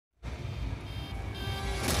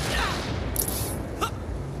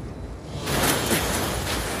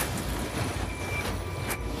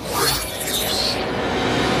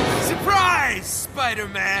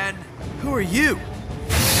Spider-Man! Who are you?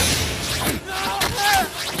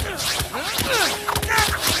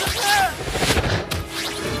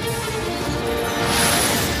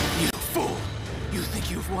 You fool! You think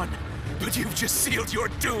you've won, but you've just sealed your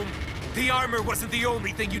doom! The armor wasn't the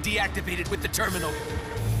only thing you deactivated with the terminal.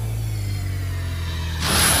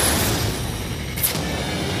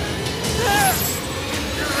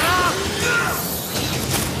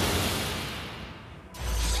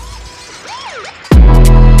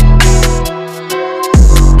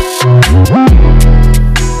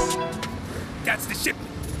 That's the ship.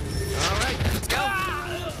 All right, let's go.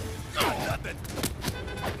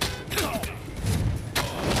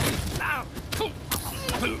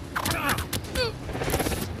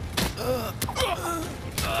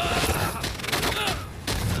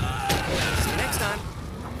 See you next time.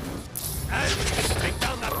 Take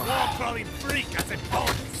down that wall-crawling freak as it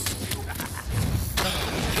falls.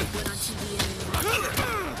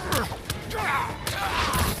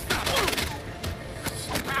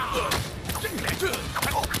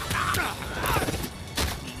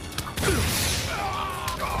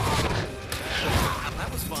 That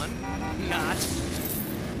was fun. Not.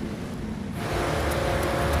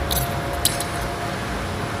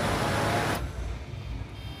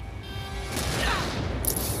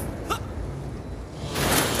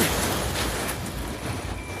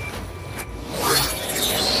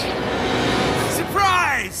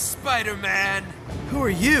 Surprise, Spider-Man! Who are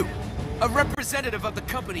you? A representative of the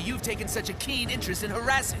company you've taken such a keen interest in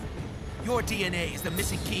harassing. Your DNA is the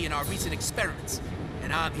missing key in our recent experiments,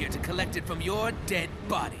 and I'm here to collect it from your dead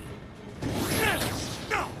body.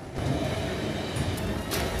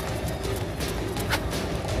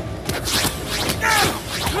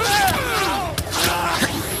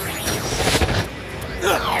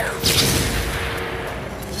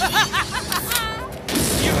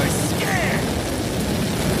 You're scared!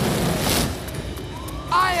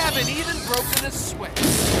 I haven't even broken a sweat.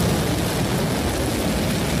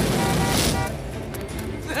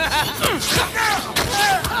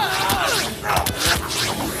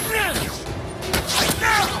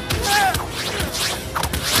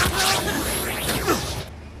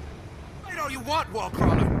 Fight all you want, wall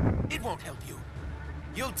crawler. It won't help you.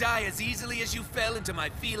 You'll die as easily as you fell into my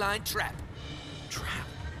feline trap. Trap?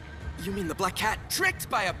 You mean the black cat? Tricked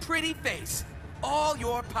by a pretty face. All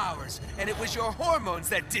your powers, and it was your hormones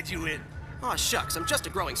that did you in. Aw, shucks, I'm just a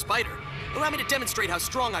growing spider. Allow me to demonstrate how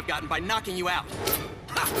strong I've gotten by knocking you out.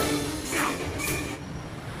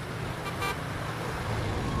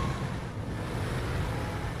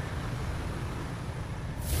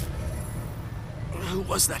 Who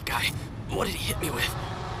was that guy? What did he hit me with?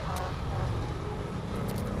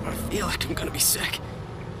 I feel like I'm gonna be sick.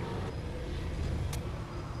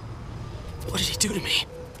 What did he do to me?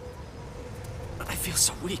 I feel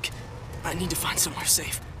so weak. I need to find somewhere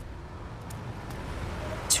safe.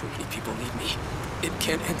 Too many people need me. It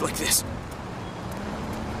can't end like this.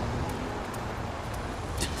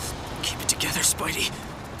 Keep it together, Spidey.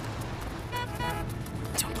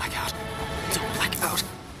 Don't black out. Don't black out.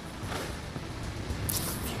 A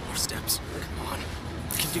few more steps. Come on.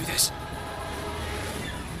 I can do this.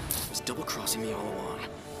 She's double-crossing me all along,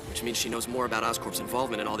 which means she knows more about Oscorp's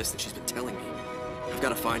involvement in all this than she's been telling me. I've got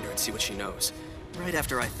to find her and see what she knows. Right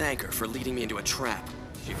after I thank her for leading me into a trap.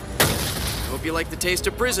 Hope you like the taste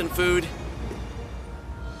of prison food.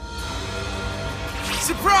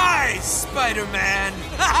 Surprise, Spider-Man!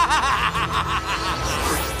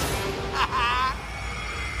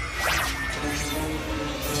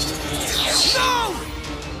 No!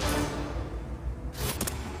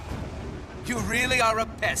 You really are a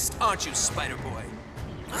pest, aren't you, Spider-Boy?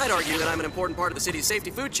 I'd argue that I'm an important part of the city's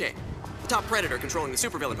safety food chain. The top predator controlling the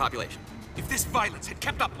supervillain population. If this violence had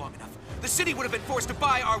kept up long enough, the city would have been forced to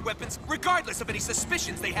buy our weapons regardless of any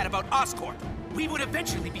suspicions they had about Oscorp. We would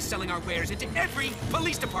eventually be selling our wares into every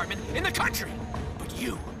police department in the country. But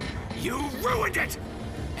you ruined it!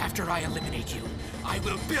 After I eliminate you, I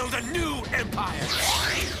will build a new empire!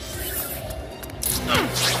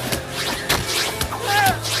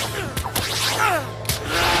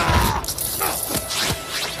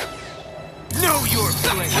 Know your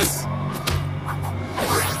place!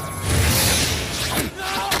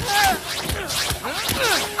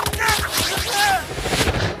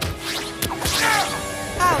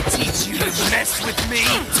 I'll teach you to mess with me!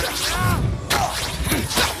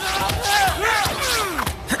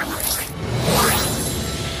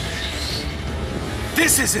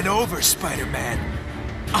 This isn't over, Spider-Man.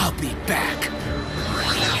 I'll be back.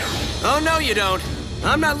 Oh, no you don't.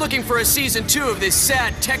 I'm not looking for a season 2 of this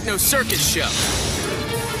sad techno circus show.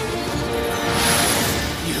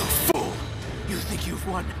 You fool! You think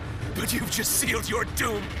But you've just sealed your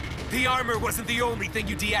doom. The armor wasn't the only thing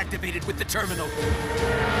you deactivated with the terminal.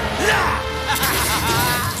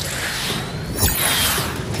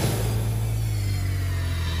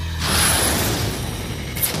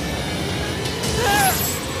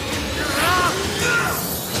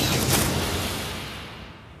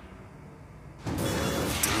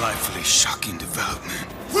 Delightfully shocking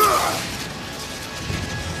development.